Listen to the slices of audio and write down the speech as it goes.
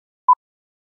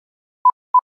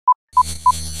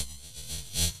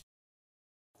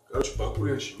Короче,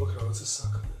 ბაკურიანში მაქვს რაღაცა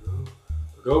საქმე რა.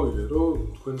 და გავიგე რომ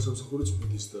თქვენი სამსახურიც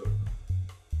მიდის და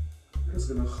ეს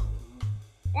გნახავ.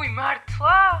 უი,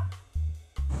 მართლა?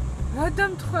 რა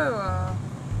დამთხევა?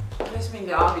 ეს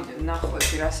მინდა ავიდე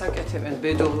ნახვები, რასაკეთებენ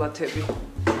ბედოვლათები.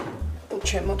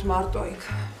 ჩემოთ მარტო იქ.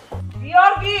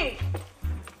 გიორგი!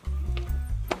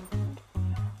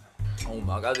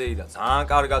 მაგადეი და ძალიან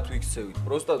კარგად ვიქცევით.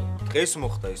 Просто დღეს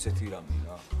მოხდა ესეთი რამე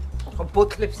რა. ხო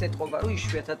ბოთლებს ეთყობა რომ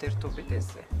იშვიათად ერთობით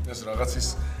ესე. ეს რაღაცის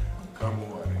გამო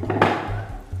არის.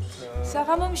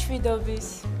 საღამო მშვიდობის.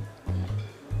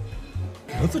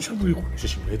 რატო ჩამოიყვანე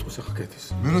შეში მეტყვის ახლა კეთის?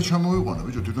 მე რა ჩამოვიყვანა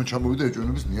ბიჭო თვითონ ჩამოვიდა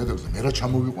ეჭვენების ნიადაგზე მე რა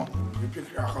ჩამოვიყვანა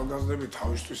ვიფიქრე ახალგაზრდები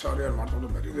თავისთვის არიან მარტო და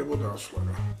მერიდებოდა ასვლა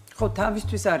რა ხო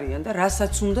თავისთვის არიან და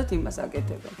რასაც უნდათ იმას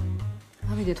აკეთებენ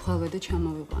ავიდეთ ხვალვე და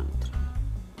ჩამოვიყვანოთ რა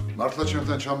მართლა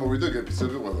ჩემთან ჩამოვიდა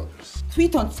გეფიცები ყველაფერს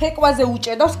თვითონ ცეკვაზე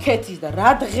უჭედავს ქეთის და რა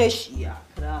დღეშია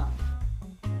რა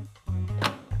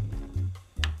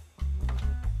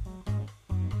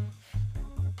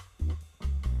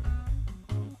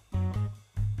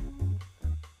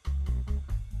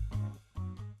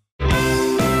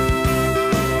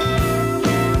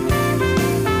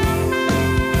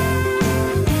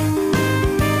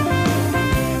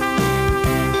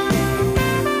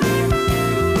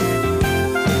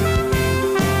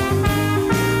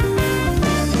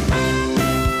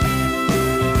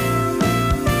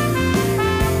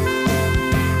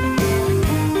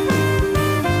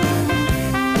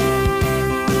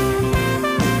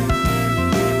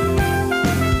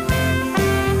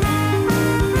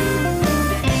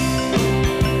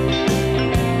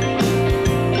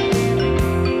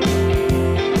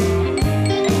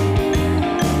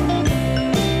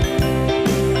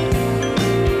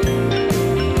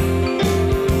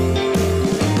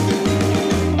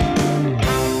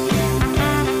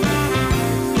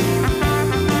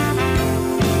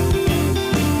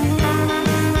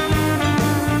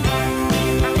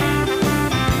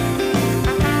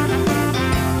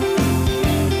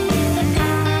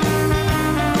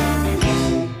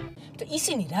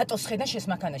რატო შედან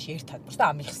შესმაქანაში ერთად просто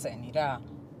ამიხსენი რა.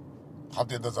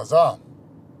 ხალხი და ზაზა?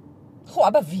 ხო,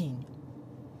 აბა ვინ?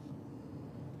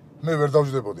 მე ვერ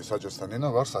დავждებოდი საჯესთან ენა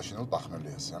ვარ საშინელ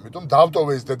პახმელიაზე. ამიტომ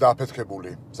დავტოვე ეს დედა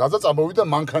აფეთქებული. ზაზა წამოვიდა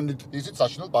მანქანით ისიც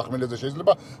საშინელ პახმელიაზე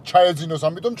შეიძლება ჩაეძინოს,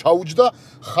 ამიტომ ჩაუჯდა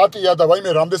ხატია და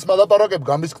ვაიმე რამდენს მალაპარაკებ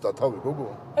გამისკდა თავი გოგო.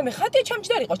 მე ხატია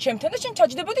ჩამჯდარიყო ჩემთან და შენ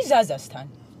ჩაჯდებოდი ზაზასთან.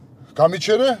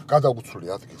 გამიჩერე, გადაგუცვლი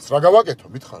ადგილს. რა გავაკეთო,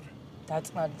 მითხარი?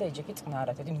 დაწნარი და ეჯეკი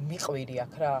წნარად, ედი მიყვირი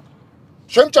აქ რა.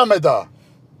 შემჭამედა.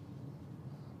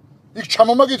 იქ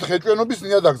ჩამომაგითხე ეჭვიანობის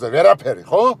ნიადაგზე, ვერაფერი,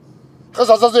 ხო? ხა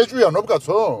ზაზაზე ეჭვიანობ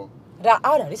კაცო? რა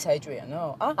არ არის საეჭვიანო?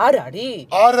 არ არის?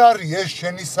 არ არის ეს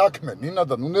შენი საქმე, ნინა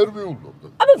და ნუ ნერვიულობ.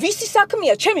 აბა ვისი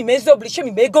საქმეა? ჩემი მეზობლის,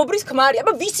 ჩემი მეგობრის ქმარი.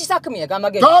 აბა ვისი საქმეა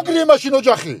გამაგები? გააგრიე მაშინ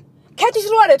ოჯახი. ქეთის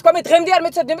რო არა თქვა მე დღემდე არ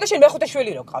მეცადებდა და შენ მეხუთე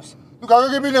შვილი რო ყავს. ნუ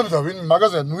გაგაგებინებდა ვინ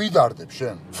მაღაზია ნუ იდარდებ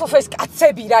შენ. ფუფეს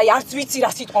კაცები რა, არც ვიცი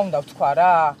რა სიტყვა უნდა ვთქვა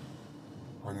რა.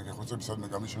 აი მე ხოცები სადმე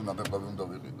გამიშენ ნაბეღლავი უნდა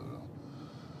ვიყიდო რა.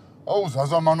 აუ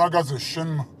ზაზა მანაგაძე შენ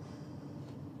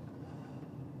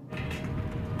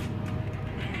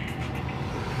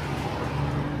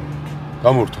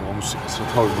გამორთო მუსიკას რა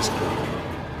თავი მისკრა.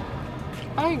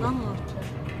 აი გამორთო.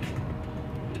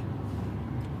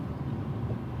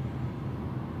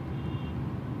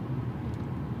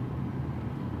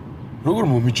 როგორ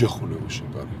მომიჯახულებ შენ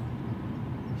კარი?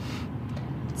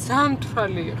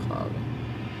 ზამთრალი იყავი.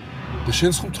 და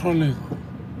შენც ხომ თრალი იყო?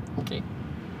 კი.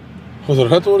 ხო და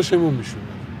რატო არ შემომიშვი?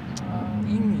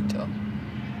 იმიტომ.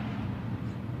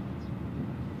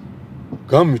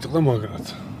 გამიტყდა მაგრად.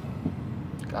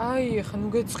 კაი, ხა ნუ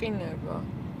გეწყინება.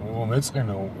 ო,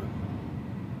 მეწყინა უკვე.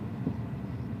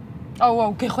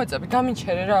 აუ, გეხვეწები,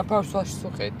 გამიჩერე რა, ბავშვს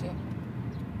ვაშსუყედი.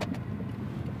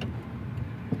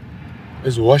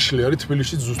 ეს ვაშლი არის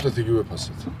თბილისში ზუსტად იგივე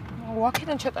ფასად.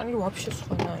 აქედან ჩატანილი ვაფშე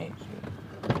სხვანაირი.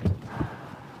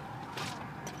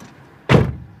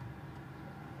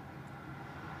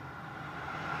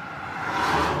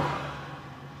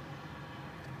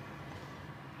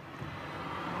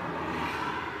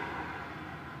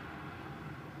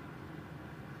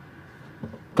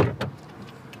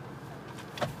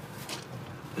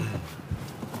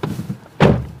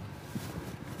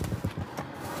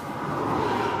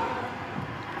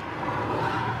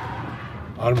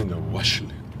 არ მინდა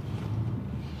ვაშლი.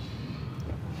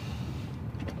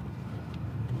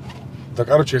 და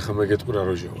კაროჩე ხა მე გეტყვი რა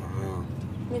როჟა ვარ რა.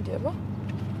 მიდი აბა.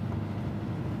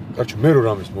 კაროჩე მე რო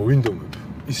რამის მოვინდომებ,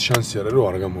 ის შანსი არის რომ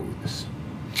არ გამოვიდეს.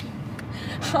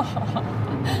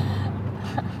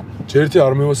 ჯერთი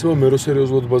არ მევასება მე რო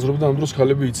სერიოზულად ბაზრობ და ამ დროს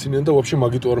ქალები იცინიან და ვაფშე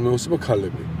მაგიტო არ მევასება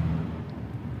ქალები.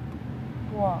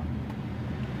 ვა.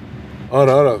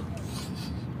 არა.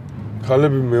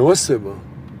 ქალები მევასება.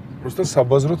 просто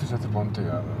საბაზროთ ესეთი პონტი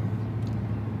არა.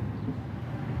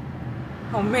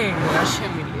 მე რა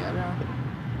შემილია რა.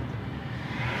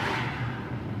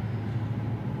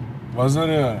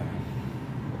 ბაზარი არა.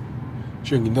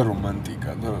 შენ გინდა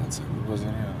რომანტიკა და რაღაცა,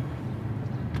 ბაზარი არა.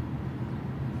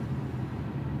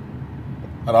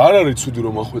 არ არის ცუდი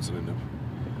რომ ახვეწრენებ.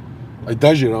 აი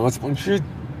დაჟე რაღაც პონჩი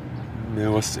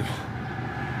მევასება.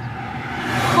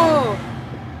 ხო.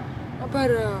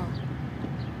 აბარა.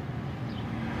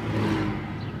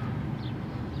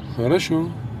 Хорошо.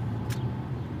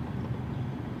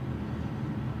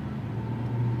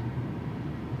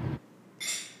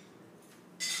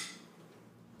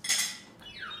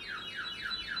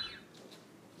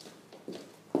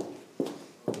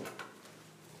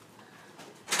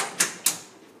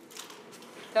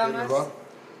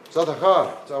 ზადა ხარ?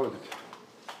 წავედით.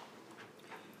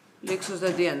 ლექსოს და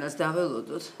დიანას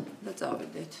დაველოდოთ და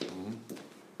წავედით.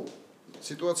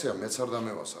 სიტუაცია მეც არ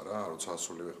დამევასა რა, როცა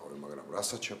ასული ვიყავი, მაგრამ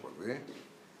რასაც შეყვები?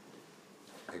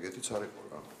 ეგეთიც არ იყო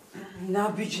რა.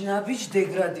 ნაბიჯ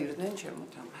დეგრადირდნენ ჩემო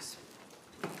თამას.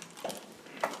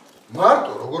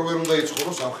 მარტო როგორ ვერ უნდა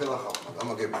იცხოვროს ამ ხელა ხალხმა,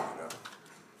 დამაგებია რა.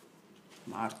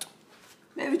 მარტო.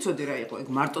 მე ვიცოდი რა იყო ეგ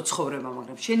მარტო ცხოვრება,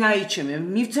 მაგრამ შენ აიჩემე,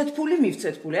 მივცეთ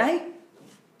ფული, აი?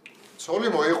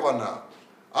 ცოლი მოიყვანა.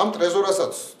 ამ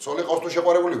ტრეზორასაც ცოლი ყავს თუ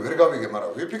შეყარებული ვერ გავიგე,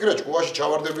 მაგრამ ვიფიქრე ჭკუაში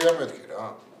ჩავარდებიან მეთქი რა.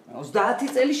 30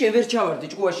 წელი შევერ ჩავარდი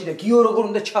ჭკუაში და გიო როგორ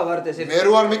უნდა ჩავარდეს ეს? მე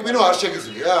რო არ მიკმინო არ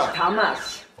შეგიძლია. თამას.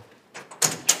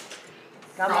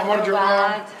 გამარჯობა.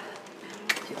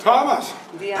 თამას.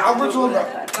 აგვიწურდა.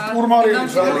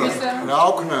 ურმარილის რა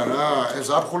ვქნა რა, ეს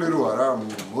აფხული როა რა,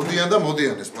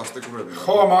 მოდიან ეს პლასტიკურები.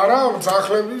 ხო, მაგრამ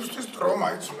ძახლებისთვის ტრომა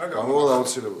იცოდა. გამოვალ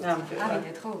აუცილებლად.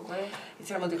 ავიდეთ ხო უკვე?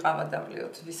 იცი რა მოდი ყავა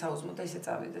დავლიოთ, ვისაუზმოთ და ისე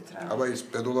წავიდეთ რა. აბა ის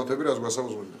პედულათები რას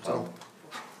გვასაუზმებთ, ხო?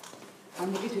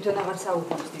 ამიტომ თვითონ აღარ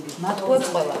საუბრობს დიდი. მათყუებს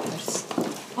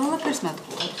ყველაფერს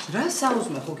მათყუებს. რა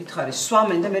საუზმე ხო გითხარი?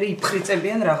 სვამენ და მე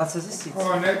იფხრიწებიან რაღაცაზე სიც.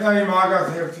 ხო, ნეტაი მაგათ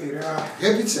ერთი რა.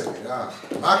 გებიცები რა.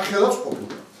 მაგ ხელავს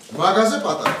ყოფილი. მაგაზე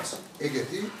პატარაც.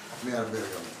 ეგეთი მე არ ვერ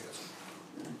გამიგიას.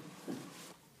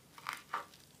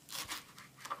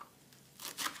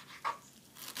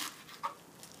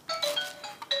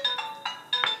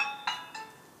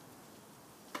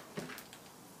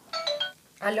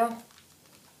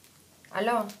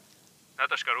 ალო.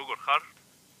 ნატაშკა როგორ ხარ?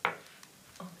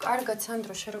 კარგად,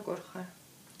 სანდრო, შე როგორ ხარ?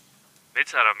 მეც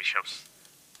არა მიშავს.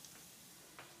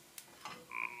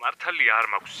 მართალი არ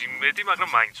მაქვს იმედი, მაგრამ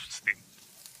მაინც ვცდი.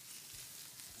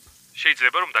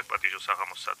 შეიძლება რომ დაგპატიჟო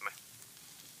საღამოს სადმე.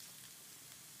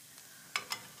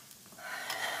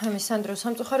 სანდრო,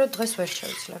 სამწუხაროდ დღეს ვერ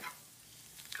შევძლებ.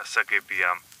 გასაგებია.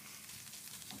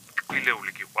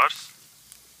 კბილეული გიყვარს?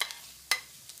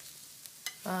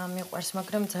 მიყვარს,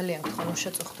 მაგრამ ძალიან გთხოვ, ნუ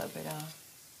შეწუხდები რა.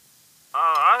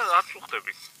 არ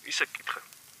წუხდები, ისე გკითხე.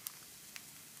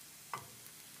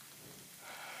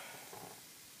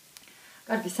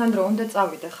 კარგი, სანდრო, უნდა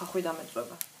წავიდე, ხახვი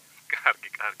დამეწვება.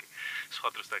 კარგი. სხვა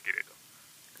დროს დაგირეკავ.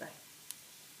 კაი.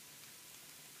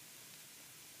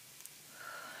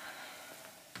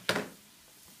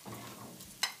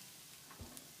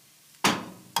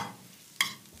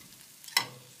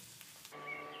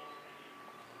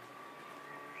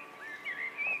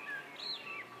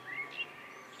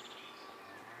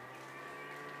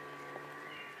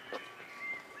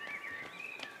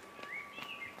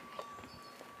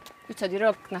 ვიცოდი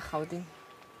რომ გნახავდი.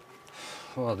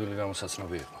 ხო, ადვილი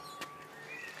გამოსაცნობი იყო.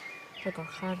 როგორ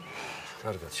ხარ?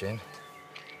 კარგად, შენ?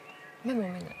 მე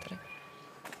მომენატრე.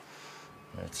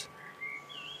 მეც.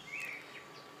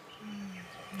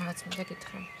 რაღაც მინდა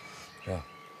გითხრა. რა?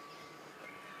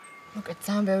 მოკეთ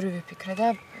ძალიან ბევრი ვიფიქრე და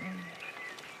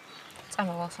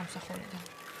წამოვალ სამსახურიდან.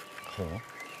 ხო?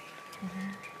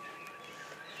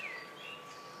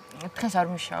 დღეს არ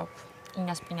მუშაობ.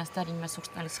 ინას პინას და რიმას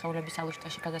უხსნალის ცხეულების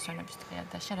ალუშტაში გადასვენების დღეა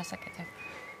და შენ რას აკეთებ?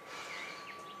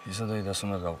 ისა და იდას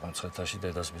უნდა გავყავ ცხეთაში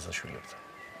დედას ბიზაშვილებთან.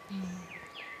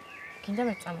 გინდა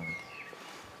მე წამოვიდე.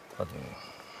 ბატონო,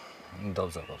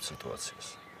 დავზაბავ სიტუაციას.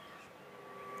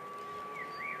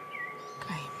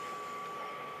 კაი.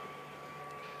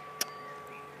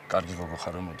 კარგი გოგო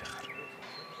ხარ რომ მოდიხარ.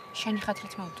 შენი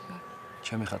ხათრით მოვდგა.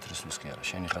 ჩემი ხათრისთვის კი არა,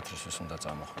 შენი ხათრისთვის უნდა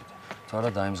წამოხვიდე. თუ არა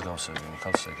დაიმსგავსები,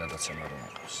 ხალხს გადაცემა რომ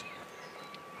აყავს.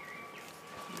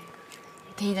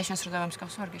 დეიდა შენს რო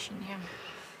დავამსგავსო არ გეშინია?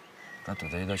 ბატონო,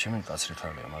 დეიდა ჩემი კაცრი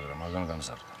ხალია, მაგრამ მაგან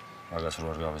გამზარდა. მაგას რო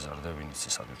არ გავეზარდე, ვინც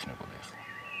ისად იქნებოდა ახლა.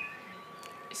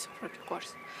 ის უფრო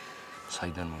გიყვარს.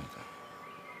 საიდან მოიდა?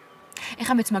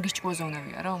 ეხლა მეც მაგის ჭკუაზე უნდა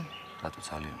ვიარო? ბატონო,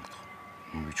 ძალიან გთხოვ.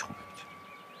 მივიჩხუბებთ.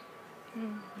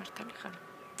 მართალი ხარ.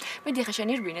 მედი ხა შენ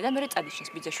ირბინე და მე წადი შენს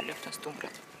ბიძაშვილებთან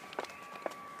სტუმრად.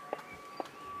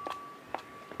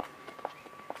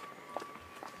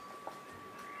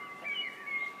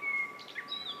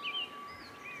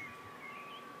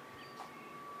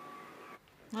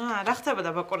 რა ხდებოდა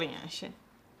ბაკურიანში?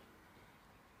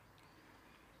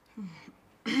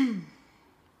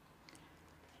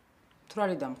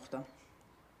 თვრალი დამხვდა.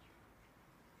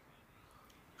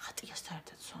 ხატიასთან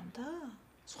ერთად სვამდა?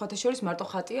 სხვათა შორის მარტო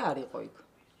ხატია არ იყო იქ.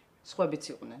 სხვებიც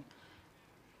იყვნენ.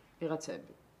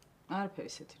 ვიღაცები. არაფერი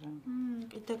ისეთი რა.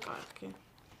 კიდე კარგი.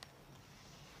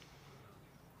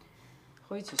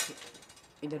 ხო იცი,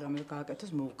 კიდე რამე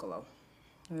გააკეთოს მოვკლავ.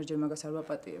 ვერჯერ მაგას არ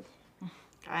ვაპატიებ.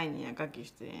 კაინია,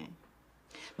 გაგიჟდი.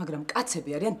 მაგრამ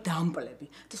კაცები არიან დამპლები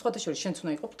და სხვათა შორის შენც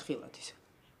უნდა იყო ფრთხილად ისე.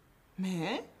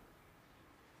 მე?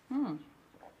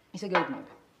 ისე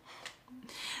გეუბნები.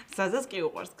 ზაზას კი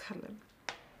უყვარს ქალები.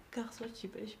 გახსოვს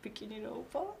ჩიპეში ბიკინი რა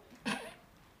უყო?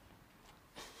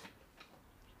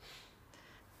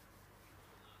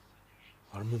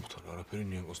 არ მომხდარ არაფერი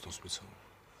ნიანგოს დასმეცაო.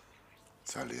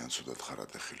 ძალიან ცუდად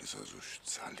ხარატეხილი ზაზუში,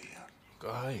 ძალიან.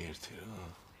 კაი ერთი რა.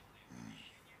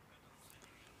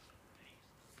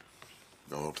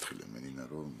 გავაფრთხილე მენა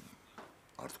რომ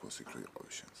არ თქოს იქ რომ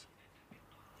იყავი შენს.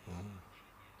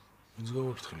 ვინც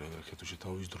გავაფრთხილე აქეთუში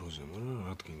თავის დროზე, მაგრამ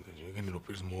რა თქინდა, ეგენი რო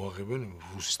პირს მოაღებენ,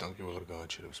 რუსის ტანკი ვეღარ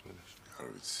გააჩერებს მე. არ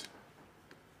ვიცი.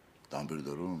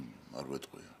 დამბერდა რომ არ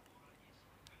ვეტყვია.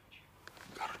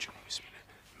 კაროჩე მომისმინე.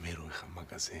 მე რო ეხა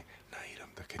მაგაზე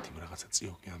ნაირამ და კეთიმ რაღაცა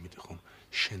წიოკი ამიტი ხომ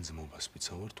შენ ძმობას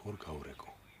პიცავარ თუ არ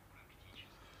გავრეკო.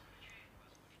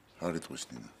 არ იტყვის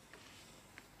ნინა.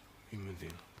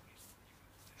 იმედია.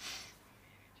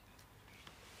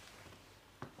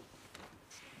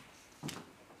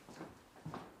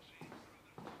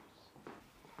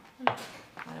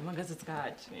 არა, მაგასაც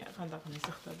გააჩნია, ხანდახან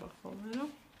ისე ხდება ხოლმე, რომ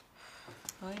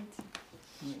აიცი.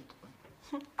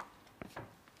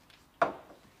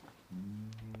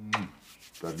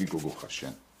 დაგი გოგო ხარ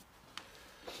შენ.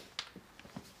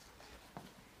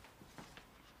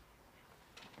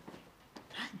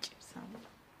 რანჭირსამ.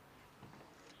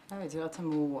 აი, რაღაცა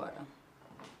მოუარა.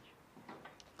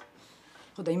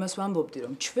 ხო და იმას ვამბობდი,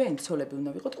 რომ ჩვენ ცოლები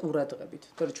უნდა ვიყოთ ყურადღებით,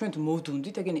 და რომ ჩვენ თუ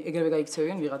მოვდუნდით, ეგრევე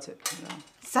გაიქცევიან ვიღაცები რა.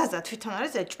 ზაზა თვითონ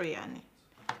არის ეჭვიანი.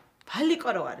 ბალიკო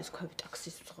რო არის ქვევი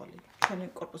ტაქსის მძღოლი, ჩვენი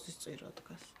კორპუსის წირო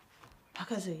დგას.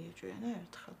 მაგაზე იეჭვიან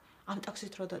ერთხელ. ამ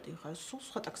ტაქსით რო დადიხარ, სულ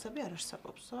სხვა ტაქსები არ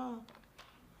არსებობსა?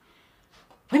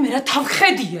 ვაი მე რა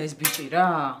თავხედია ეს ბიჭი რა.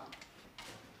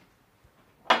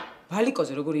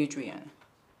 ბალიკოზე როგორი ეჭვიანი.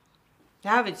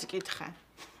 რა ვიცი, კითხე.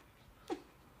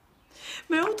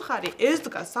 მე უთხარი, ეს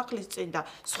დგას სახლის წინ და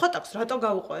სხვა ტაქსს რატო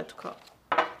გავუყვე თქო?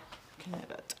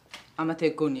 გენერატ. ამათ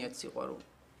ეგონიაც სიყვარული.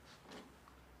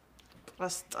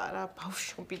 პრასტარა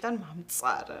ბავშვობიდან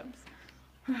მამწარებს.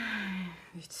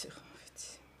 ვიცი ხო,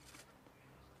 ვიცი.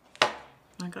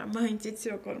 მაგრამ მაინც იცი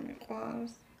როგორ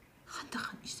მიყვარს.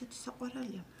 ხანდახან ისეთი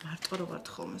საყვარელია, მარტო რო ვარ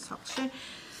ხოლმე სახლში.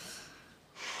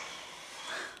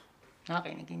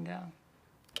 ნაყინი გინდა?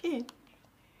 კი.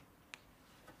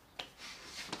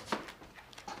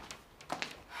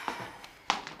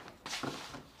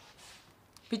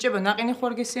 ბიჭებო, ნაყინი ხო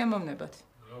არ გესიამოვნებათ?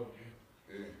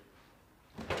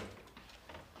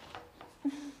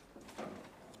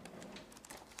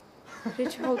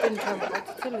 Rich holding camera,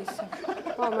 თელისა.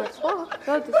 ამაცხო,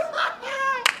 დადის.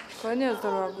 ხონიას და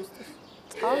აგვისტოს.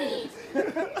 წავიდე.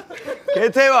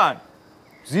 კეთევან.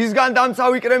 ზისგან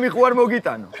დამცავი კრემი ხო არ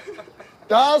მოგიტანო?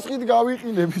 დაასხით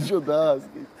გავიყინე ბიჭო,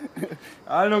 დაასხით.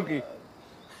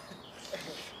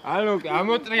 ალოკი,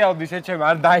 ამოტრიალდი შეჩემ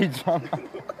არ დაიძვამ.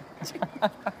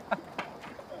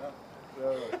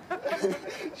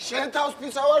 შენ თავს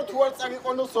ფიცავარ თუ არ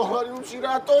წაგიყონო სოლარიუმში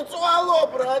რატო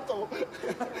წვალობ რატო?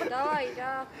 დავაი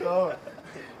რა. დავაი.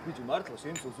 ბიჭო მართლა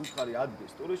შენ სულს უცხარი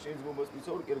ადგეს, თორე შენ ძმობას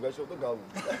ფიცავარ კერ გაშავ და გავუ.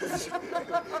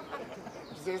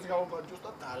 ზეს გამომარჯოს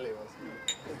და დალევას.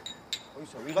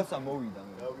 ოისა ვიღაცა მოვიდა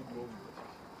მე. დავით მოვიდა.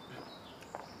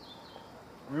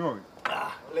 მიმოვი.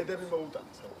 ლედები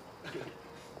მოუტანს.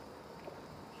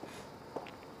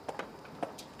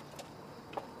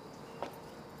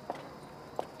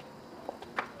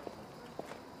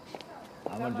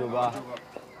 გამარჯობა.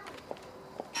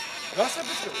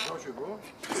 გასაფეთქე ბავშვებო.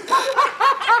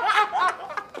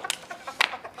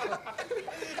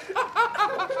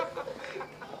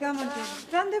 გამარჯობა.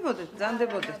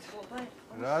 ძანდებოდეთ.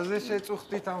 რაზე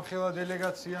შეწუხდით ამ ხელა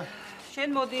დელეგაცია? შენ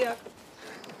მოდი აქ.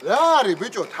 რა არის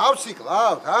ბიჭო, თავს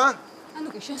იკლავთ, ჰა? ანუ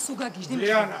კი შენ სულ გაგიჟდი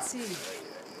ლიანა. ეი.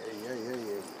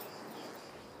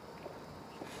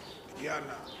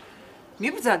 ლიანა.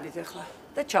 მიბრძანდით ახლა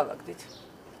და ჩავაგდით.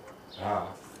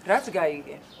 რაც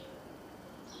გაიგე.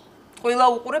 ყველა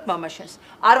უყურებ მამაშენს.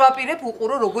 არ ვაპირებ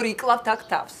უყურო როგორ იკლავთ აქ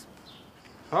თავს.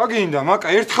 რა გინდა, მაკა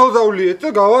ერთხელ დავლიეთ და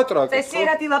გავატრაკეთ.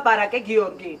 წესიერად ილაპარაკე,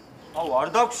 გიორგი. აუ, არ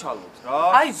დაგშალოთ რა.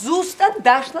 აი, ზუსტად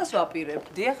დაშლას ვაპირებ,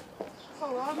 დიახ. ხო,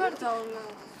 აღარ დავნა.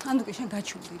 ანუ კი შენ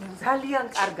გაჩუმდი რა. ძალიან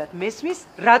კარგად მესმის,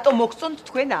 რატომ მოგწონთ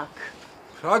თქვენ აქ?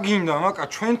 რა გინდა, მაკა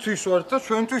ჩვენთვის ვართ და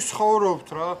ჩვენთვის ცხოვრობთ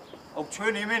რა. აუ,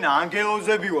 ჩვენ იმენა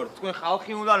ანგელოზები ვართ. თქვენ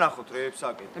ხალხი უნდა ნახოთ რეებს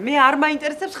აკეთებს. მე არ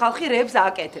მაინტერესებს ხალხი რეებს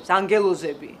აკეთებს,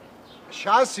 ანგელოზები.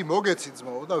 შანსი მოგეცით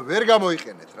ძმაო და ვერ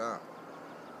გამოიყენეთ რა.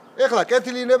 ეხლა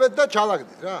კეთილინებეთ და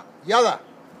ჩალაგდით რა. იალა.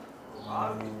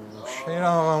 შენ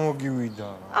აღარ მოგივიდა.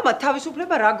 ამა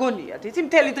თავისუფლება რა გონიათ? იცი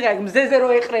მთელი დღე მზეზე რო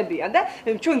ეყრებიან და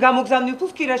ჩვენ გამოგზავნილ თუ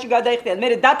სქირაში გადაიხდიან, მე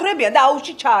დათვრებიან და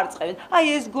აუში ჩაარწყევენ. აი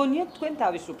ეს გონიათ თქვენ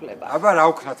თავისუფლება. აბა რა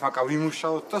ვქნათ, მაკა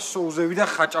ვიმუშაოთ და სოუზები და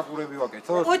ხაჭაპურები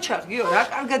ვაკეთოთ. ოჩაღიო, რა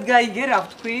კარგად გაიგე რა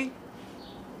ვთქვი?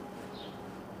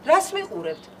 რას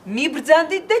მიყურებთ?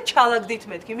 მიბრძანდით და ჩალაგდით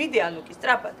მეთქი, მიდი ანუკი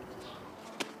სწრაფად.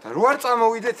 და რო არ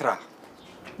წამოვიდეთ რა.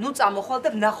 ნუ წამოხვალ და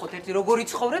ვნახოთ ერთი როგორი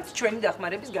ცხოვრებთ ჩვენი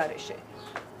დახმარების გარეშე.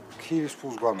 ქირის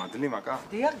ფულს გვამადლი, მაკა?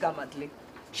 დიახ, გამადლი.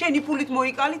 შენი ფულით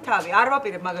მოიკალი თავი, არ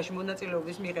ვაპირებ მაგაში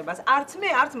მონაწილეობის მიღებას, არც მე,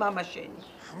 არც მამა შენი.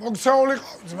 მოგცეული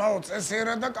ყავ ძმაო,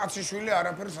 წესიერად და კაციშვილი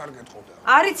არაფერს არ გეტყოდა.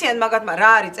 არიციან მაგათმა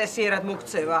რა არის წესიერად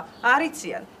მოგცევა?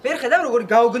 არიციან. ვერ ხედავ როგორი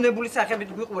გაოგნებული სახებით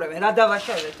გვიყურებენ, რა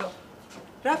დავაშავეთო?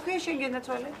 რა ქვია შენ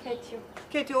გენაცვალე? ქეთი.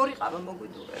 ქეთი ორი ყავა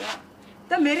მოგვიდურე რა.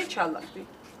 და მე ჩალახდი.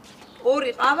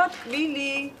 ორი ყავა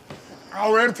ტკბილი.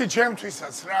 აუ, ერთი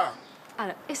ჩემთვისაც რა.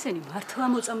 არა, ესენი მართლა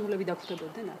მოწამულები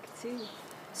დაგვდებოდნენ აქ, იცი?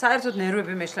 საერთოდ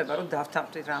ნერვები მეშლება რომ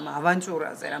დავთანხმდით რა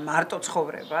ავანტურაზე რა მარტო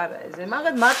ცხოვრება არა ესე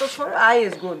მაგათ მარტო ცხოვრება აი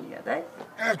ეს გონიათ აი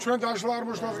ჩვენ დაშლა არ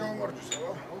მოშლას გამომარჯვეს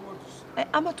რა აი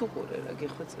ამათ უყურე რა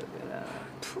გიხვეწები რა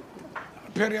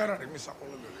ფერი არ არის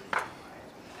მისაყოლებელი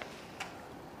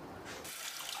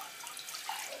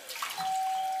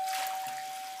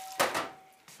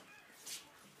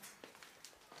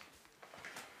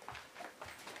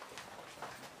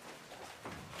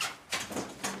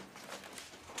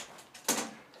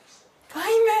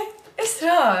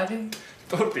რა არის?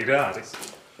 ტორტი რა არის?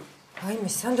 აი მე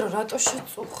სანდრო რატო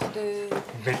შეწუხდე?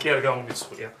 მე კი არ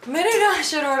გამომიცხვია. მე რა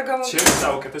შენ არ გამომიცხვია? ჩემს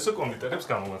საუკეთესო კონდიტერებს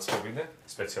გამომაცხოვინე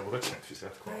სპეციალურად ჩემთვის რა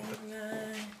თქმა უნდა.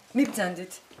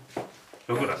 მიბძანდით.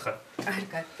 როგორ ახარ?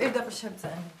 კარგად, პირდაპირ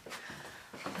შევძანი.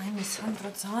 აი მე სანდრო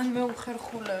ძალიან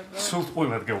მეუხერხულება. სულ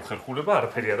ყველად გეუხერხულება,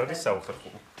 არაფერი არ არის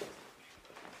საუხერხულო.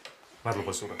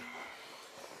 მადლობა სურა.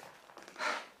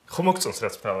 ხომ მოგწონს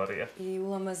რაც მთავარია?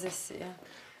 ულამაზესია.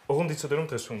 ოღონდ იცოდე რომ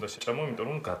დღეს უნდა შეჭამო, იმიტომ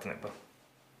რომ გატნება.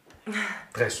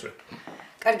 დღესვე.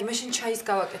 კარგი, მაშინ ჩაის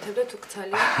გავაკეთებ და თუ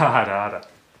გცალია. არა.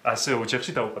 ასე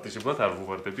ოჯახში დაუპატიჟებლად არ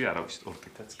ვუვარდები არავის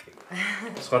ტორტითაც კი.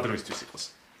 სხვა დროისთვის იყოს.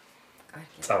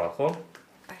 კარგი. წავა ხო?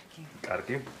 კარგი.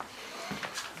 კარგი.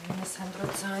 მე სანდრო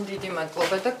ძალიან დიდი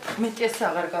მადლობა და მეტი ეს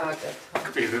აღარ გააკეთა.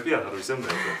 პირდები აღარ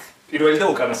ვიზამნებოდ. პირველი და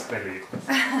უკანასკნელი იყო.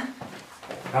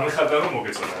 გამიხარდა რომ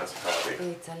მოგეწონა რაც თავი.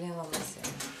 ძალიან ლამაზია.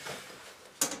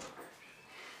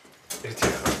 ერთი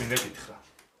რამაც მინდა გითხრა.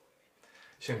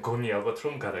 შენ გონია ალბათ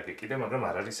რომ გადაგეკიდე, მაგრამ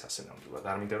არ არის ასე ნამდვილად.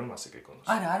 არ მინდა რომ ასე გეკონოს.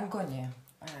 არა, არ მგონია.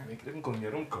 არა. მე მგონია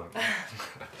რომ გონია.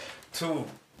 თუ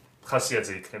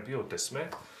ხასიათზე იქნები ოდესმე,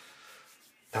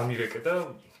 დამირეკე და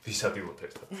ვისადილოთ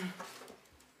ერთად.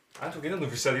 ან თუ გინდა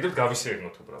ვისადილებ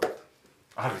გავისეირნოთ უბრალოდ.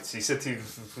 არ ვიცი, ისეთი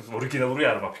ორიგინალური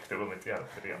არ მაფიქრდება მეტი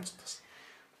არაფერი ამ წუთას.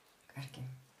 კარგი.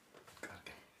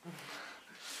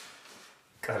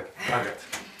 კარგად.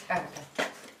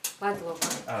 მადლობა.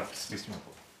 ის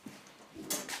მადლობა.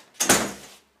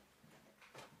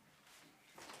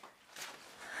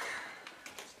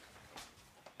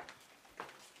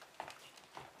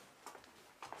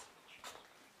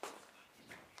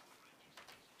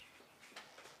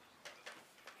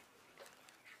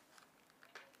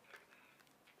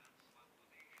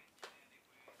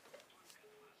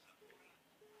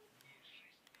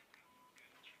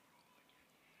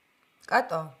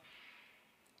 კატო.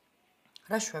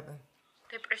 რა შვები?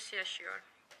 დეპრესიაში ვარ.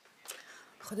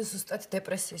 ხოდი ზუსტად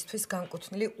დეპრესიისთვის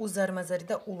განკუთვნილი უზარმაზარი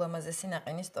და ულამაზესი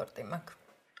ნაყინის ტორტი მაქვს.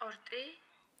 ტორტი?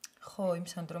 ხო, იმ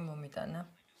სანდრო მომიტანა.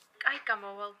 კაი,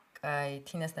 გამოვალ. კაი,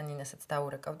 თინას და ნინასაც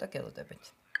დაურეკავ და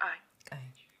გელოდებით. კაი.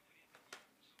 კაი.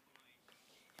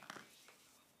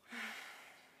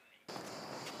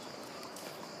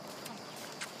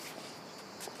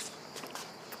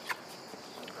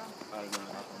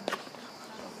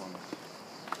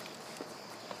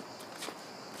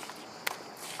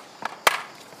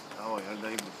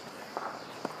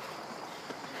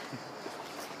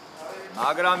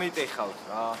 მაგრამ იტეხავთ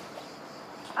რა.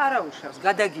 არა უშავს,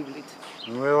 გადაგივლით.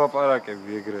 ნუ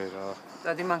ელაპარაკები ეგრე რა.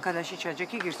 დადი მანქანაში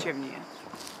ჩაჯექი გირჩევნია.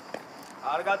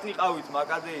 კარგად იყავით,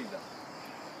 მაკადეიდა.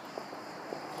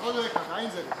 ოდე ხა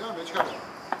გაინძებით რა მეჩქარა.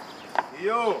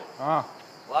 იო.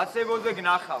 WhatsApp-ზე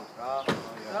გნახავთ რა.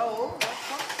 რაო?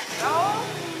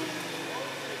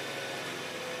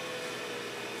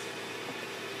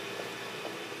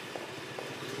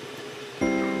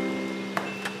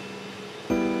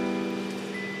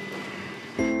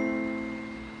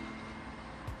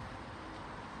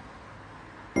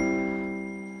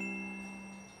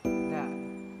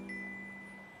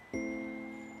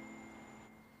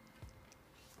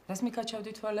 რას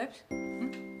მიკაჩავდი თვალებს?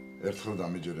 ერთხელ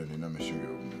დამიჯერე ნინა მე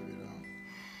შეგეუბნები რა.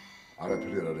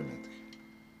 არაფერი არ არის მეთქი.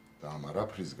 და ამ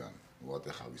არაფრისგან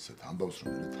ვატეხავ ისეთ ამბავს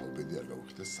რომ მე თავბედი არ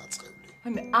გავიხდეს საწყევი.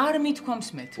 აი მე არ მithქვამს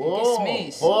მეთქი,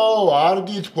 გესმის? ო, არ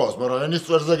გითქვას, მაგრამ ენის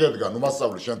წვერზე გედგა, ნუ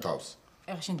მასწავლე შენ თავს.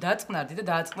 ეხლა შენ დაწყნარდი და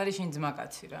დააწყნარი შენ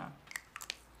ძმაკაცი რა.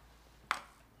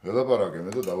 ველაპარაკე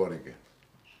მე და დავარიგე.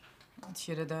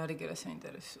 შენ რა დაარიგე რა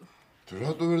საინტერესო. თუ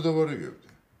რატო ვერ დავარიგებდი?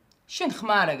 შენ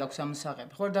ხმარა გაქვს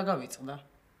ამოსაღები, ხო არ დაგავიწყდა?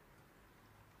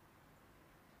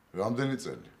 რამდენი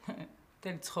წელი?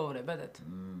 მთელი ცხოვრება დათო.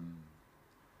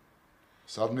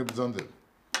 სადმე ბრძანდები?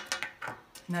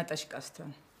 ნატაშკასთან.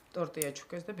 ტორტი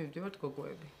აჩუქეს და მივდივართ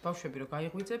გოგოები. ბავშვები რო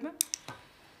გაიღვიძებენ,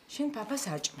 შენ პაპას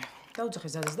აჭმევ. დაუძახე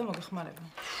ზადას და მოგეხმარება.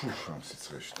 ამ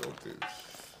სიცხეში ტორტი.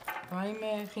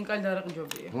 ვაიმე, ხინკალი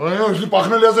დარაყჯობია. ვაიმე,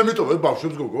 პახნელიაზე მიტოვე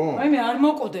ბავშვებს გოგო? ვაიმე, არ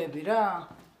მოკოდები რა.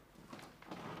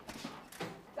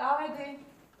 დავედი.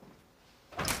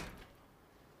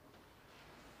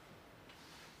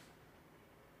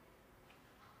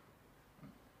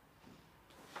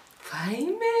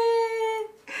 ვაიმე.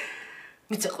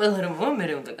 მიწა ყველა რომ მოვა მე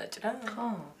უნდა გაჭრა? ხო.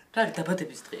 რა არის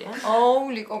დაბადების დღეა? აუ,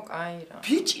 ლიკო, კაი რა.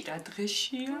 ბიჭი რა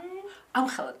დღეშია? ამ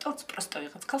ხალხ ტორტს პროსტო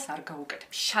ვიღაც ქალს არ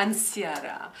გაუკეთებ. შანსი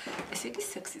არაა. ესე იგი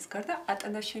სექსის გარდა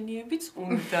ატანაშენიებიც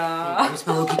უნდა. ეს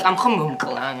ლოგიკამ ხომ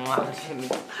მომკლა, ანუ აღშემი.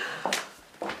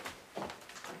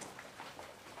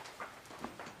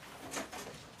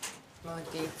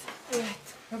 მოდით.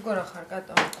 როგორ ახარ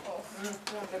კატო?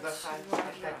 როგორ ხარ?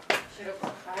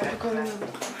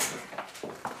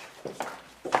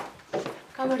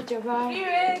 გამარჯობა.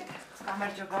 Привет.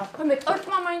 გამარჯობა. მე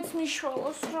ტორტმა მაინც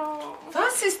მიშველოს რა.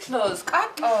 ვასისთლოს,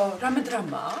 კატო, რამე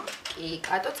დრამა? კი,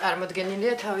 კატო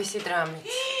წარმოდგენილია თავისი დრამით.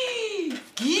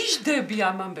 გიჟდები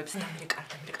ამ ამბებს. ამერიკა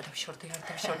დავშორდი, არ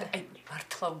დავშორდი. აი,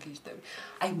 მართლა ვგიჟდები.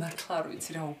 აი, მართლა არ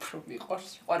ვიცი რა უფრო მიყვარს.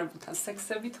 შეყვარებულთან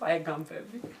სექსები თუ აი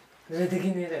გამბები.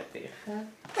 რედეგენერატი ხა?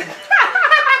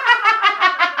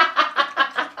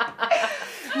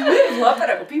 მე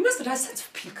ვაპარაკობ იმას, რასაც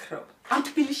ვფიქრობ. ამ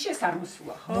თბილისში ეს არ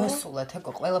მოსულა, ხო? მოსულა,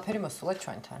 თეკო, ყველაფერი მოსულა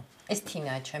ჩვენთან. ეს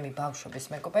თინაა ჩემი ბავშვობის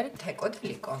მეგობარი, თეკოდ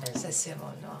ლიკო.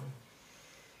 სესემონო.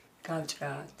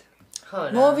 გავჭრათ. ხო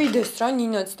რა. მოვიდეს რა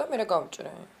ნინაც და მე რა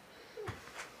გავჭრე.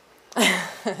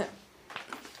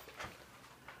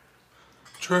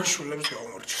 ჩვენ შულებს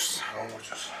გავმორჩოს.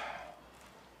 გავმორჩოს.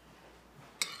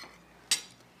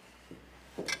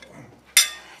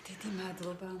 დიდი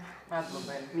მადლობა.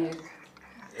 მადლობა, მიერ.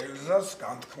 ელზას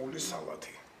განთქმული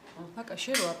სალათი. მაკა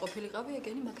შენ რო არ ყოფილიყავი,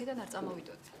 ეგენი მაქედან არ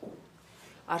წამოვიდოდი.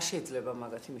 არ შეიძლება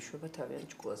მაგათი მიშვება თავიანთ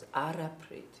ჭკუაზე.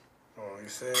 არაფრით.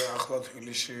 ისე ახლა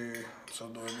თბილისში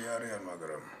ცოდოები არიან,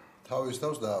 მაგრამ თავის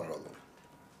თავს დააბრალო.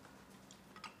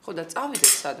 ხო და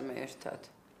წავიდეთ სადმე ერთად.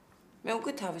 მე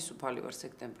უკვე თავისუფალი ვარ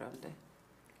სექტემბრამდე.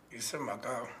 ისე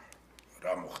მაკა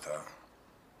რა მოხდა?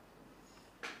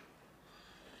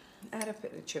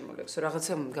 არაფერი ჩემოლექსო,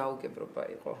 რაღაცა გაუგებრობა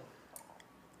იყო.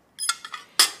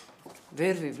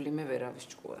 ვერ ვივლი მე ვერავის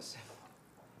ჭკუაზე.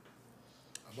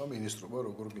 აბა მინისტრობა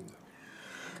როგორ გინდა?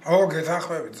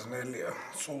 გეთანხმები ძნელია.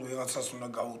 სულ ვიღაცას უნდა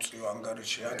გაუწიო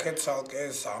ანგარიში. აქეთ ცალკე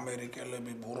ეს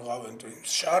ამერიკელები ბურღავენ ტვინს.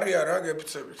 შარია რა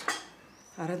გეფცებით.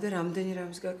 არა და რამდენი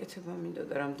რამის გაკეთება მინდო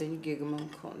და რამდენი გეგმა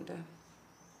მქონდა.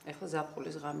 ეხლა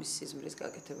ზაფხულის ღამის სიზმრის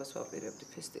გაკეთებას ვაპირებდი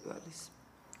ფესტივალის.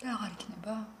 და აღარ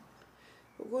იქნება?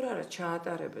 როგორ არა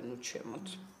ჩაატარებენ უჩემოთ.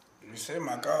 ისე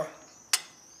მაკა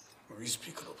ვის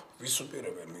ფიქრობ? ვის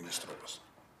უპირებენ მინისტრობას?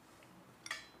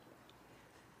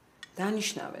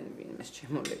 დანიშნავენ ვინმეს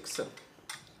ჩემოლექსო.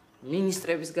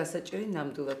 მინისტრების გასაჭერი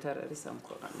ნამდვილად არ არის ამ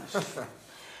ქვეყანაში.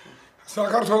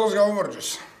 საქართველოს გაუმარჯოს.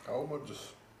 გაუმარჯოს.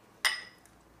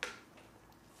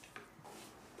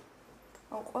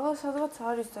 აუ, ყველა სადღაც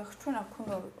არის და ჩვენ აქ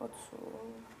უნდა ვიყოთ.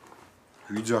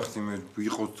 ვიძახდი მე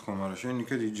ვიყოთ თქო, მაგრამ შენ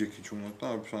იქეთ იჯექი ჩუმოთ და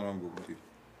არც არ ამბობდი.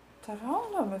 და რა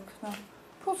უნდა მექნა?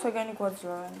 ფულს ეგენი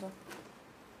გვაძლევენ და.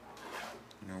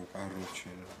 ნუ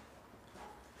კაროჩე.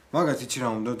 მაგათ იცი რა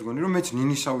უნდა დგონი, რომ მეც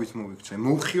ნინისავით მოვიქცე.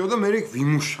 მოვხიო და მე იქ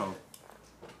ვიმუშავ.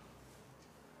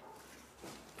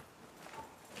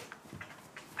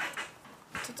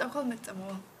 თუ წამხალ მე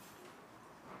წამოვა.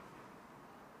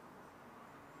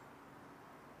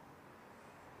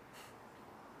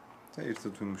 და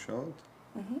ერთად ვიმუშავოთ?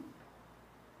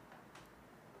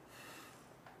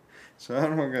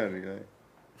 სარ მაგარია.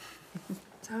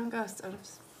 ძალიან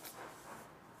გასწორებს.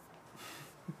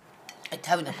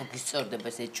 თავიდან ხო გისწორდება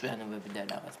ეს ეჭვიანობები და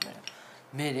რაღაც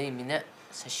მე იმინა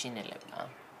საშინელებმა.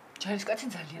 ჯარისკაცი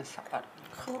ძალიან საყვარელი.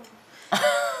 ხო.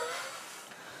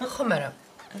 ხო, მაგრამ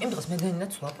იმ დღეს მე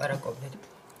დანინაც ვლაპარაკობდით.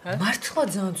 მართლა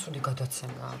ძალიან ცუდი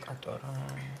გადაცემაა კატო რა.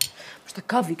 просто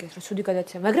გავიგეთ რა ცუდი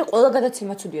გადაცემა, მაგრამ ყველა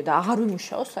გადაცემა ცუდია და აღარ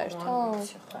ვიმუშაო საერთოდ.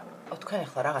 თქვენ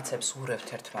ახლა რაღაცებს ურევთ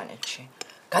ერთმანეთში.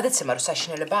 გადაცემა რო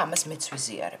საშინელება ამას მეც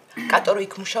ვიზიარებ. კატო რო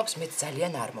იქ მუშაობს მეც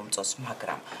ძალიან არ მომწონს,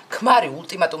 მაგრამ ქმარი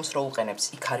ულტიმატუმს რო უყენებს,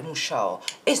 იქ არის მუშაო.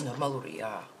 ეს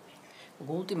ნორმალურია?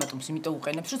 ულტიმატუმს იმიტომ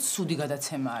უყენებს, რომ ცუდი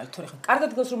გადაცემაა, თორე ხა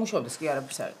კარგად გავს რომ მუშაობდეს კი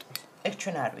არაფერს არ ეტყვის. ეგ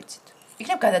ჩვენ არ ვიცით.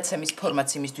 იქნებ გადაცემის ფორმაც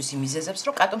იმისთვის იმიზეზებს,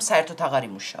 რომ კატომ საერთოდ აღარ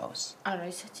იმუშაოს. არა,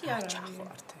 ისეთი არ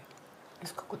ჩახوارდ.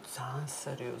 ეს გოგო ძალიან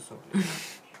სერიოზული.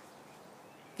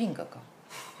 ვინ გოგო?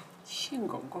 შენ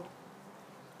გოგო.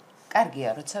 კარგია,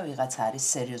 როცა ვიღაცა არის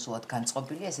სერიოზულად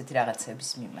განწყობილი ესეთი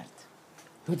რაღაცების მიმართ.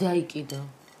 ნუ დაიკიდო.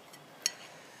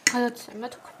 გადაცემა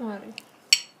თუ ქმარი.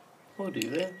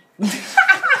 ორივე.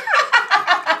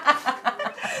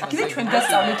 კიდე ჩვენ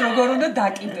დასწავლეთ როგორ უნდა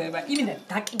დაკიდება. იმენა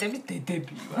დაკიდების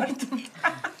დედები ვართ.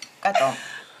 კატო,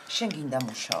 შენ გინდა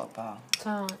მუშაობა?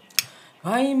 ძალიან.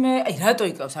 ვაიმე, აი რატო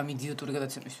იკავს ამ იდიოტური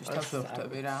გადაცემისთვის თავს ვერ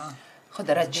ხვდები რა. ხო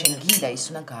და რა შენ გინდა ის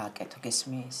უნდა გააკეთო,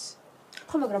 გესმის?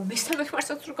 ხო, მაგრამ მესამე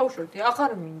ხმარსაც რო გავშორდი,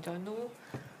 აღარ მინდა, ნუ.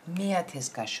 მეათეს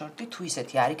გაშორდი, თუ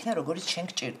ისეთი არ იქნა, როგორც შენ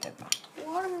გჭირდება.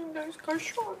 არ მინდა ის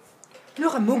გაშორდი. ნუ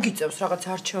ხა მოგიწევს რაღაც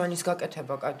არჩევანის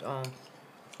გაკეთება, კატო.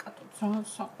 კატო ძალიან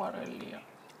საყვარელია.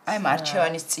 აი ამ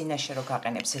არჩევანის წინაშე რო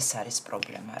გაყენებს, ეს არის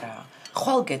პრობლემა რა.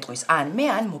 ხვალ გეტყვის, ან მე,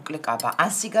 ან მოკლე კაბა,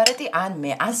 ან სიგარეტი, ან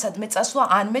მე, ან სადმე წასვლა,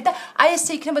 ან მე და აი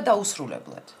ესე იქნება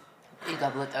დაუსრულებლად. კი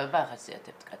გაბლატავება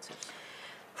ახასიათებთ კაცებს.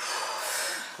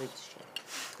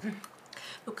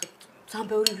 ოკეი, ძალიან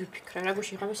ბევრი ვიფიქრე, რა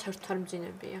გუშინ ღამე საერთოდ არ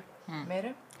მძინებია.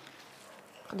 მერე?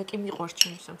 და კი მიყვარს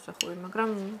ჩემი სამსახური, მაგრამ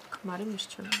ქმარი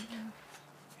მისჩემია.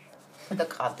 და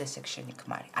ყავდეს ეგ შენი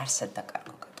ქმარი, არსად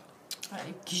დაკარგო კატო.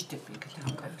 აი, გიждები ეგ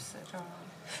ლამპებზე რა.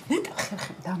 ნეტა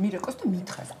ხერხები დამირეკოს და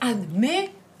მითხას. ან მე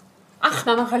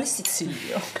ახმამაღალი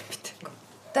სიცილიო.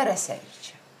 და რა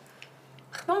საერთო?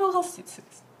 ახმამაღალ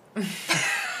სიცილს.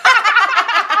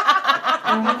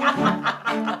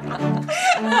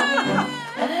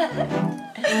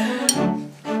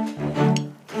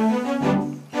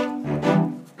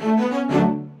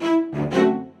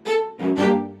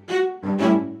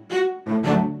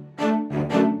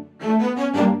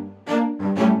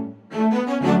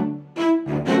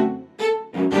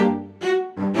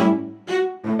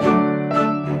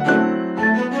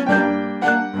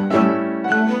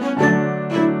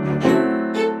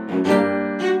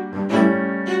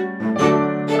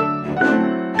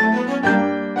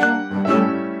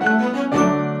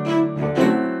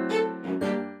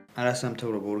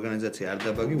 არასამთავრობო ორგანიზაცია არ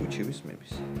დაბაგი უჩივის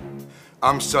მების.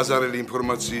 ამ საზარელი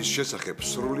ინფორმაციის შესახებ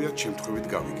სრულიად შემთხვევით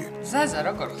გავიგე. ზაზა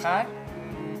როგორ ხარ?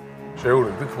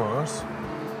 შეურიგდი ქმარს?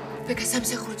 ვეკა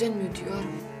სამსახურიდან მივდივარ.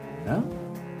 რა?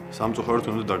 სამწუხაროდ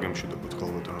უნდა დაგემშვიდობოთ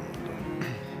ხოლმე რა უნდა.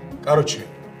 კაროჩე,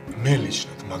 მე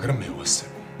ლიჩნად, მაგრამ მე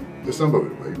ვასები. ეს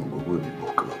ამბავი მაიგო მოგები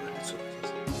მოკლავე.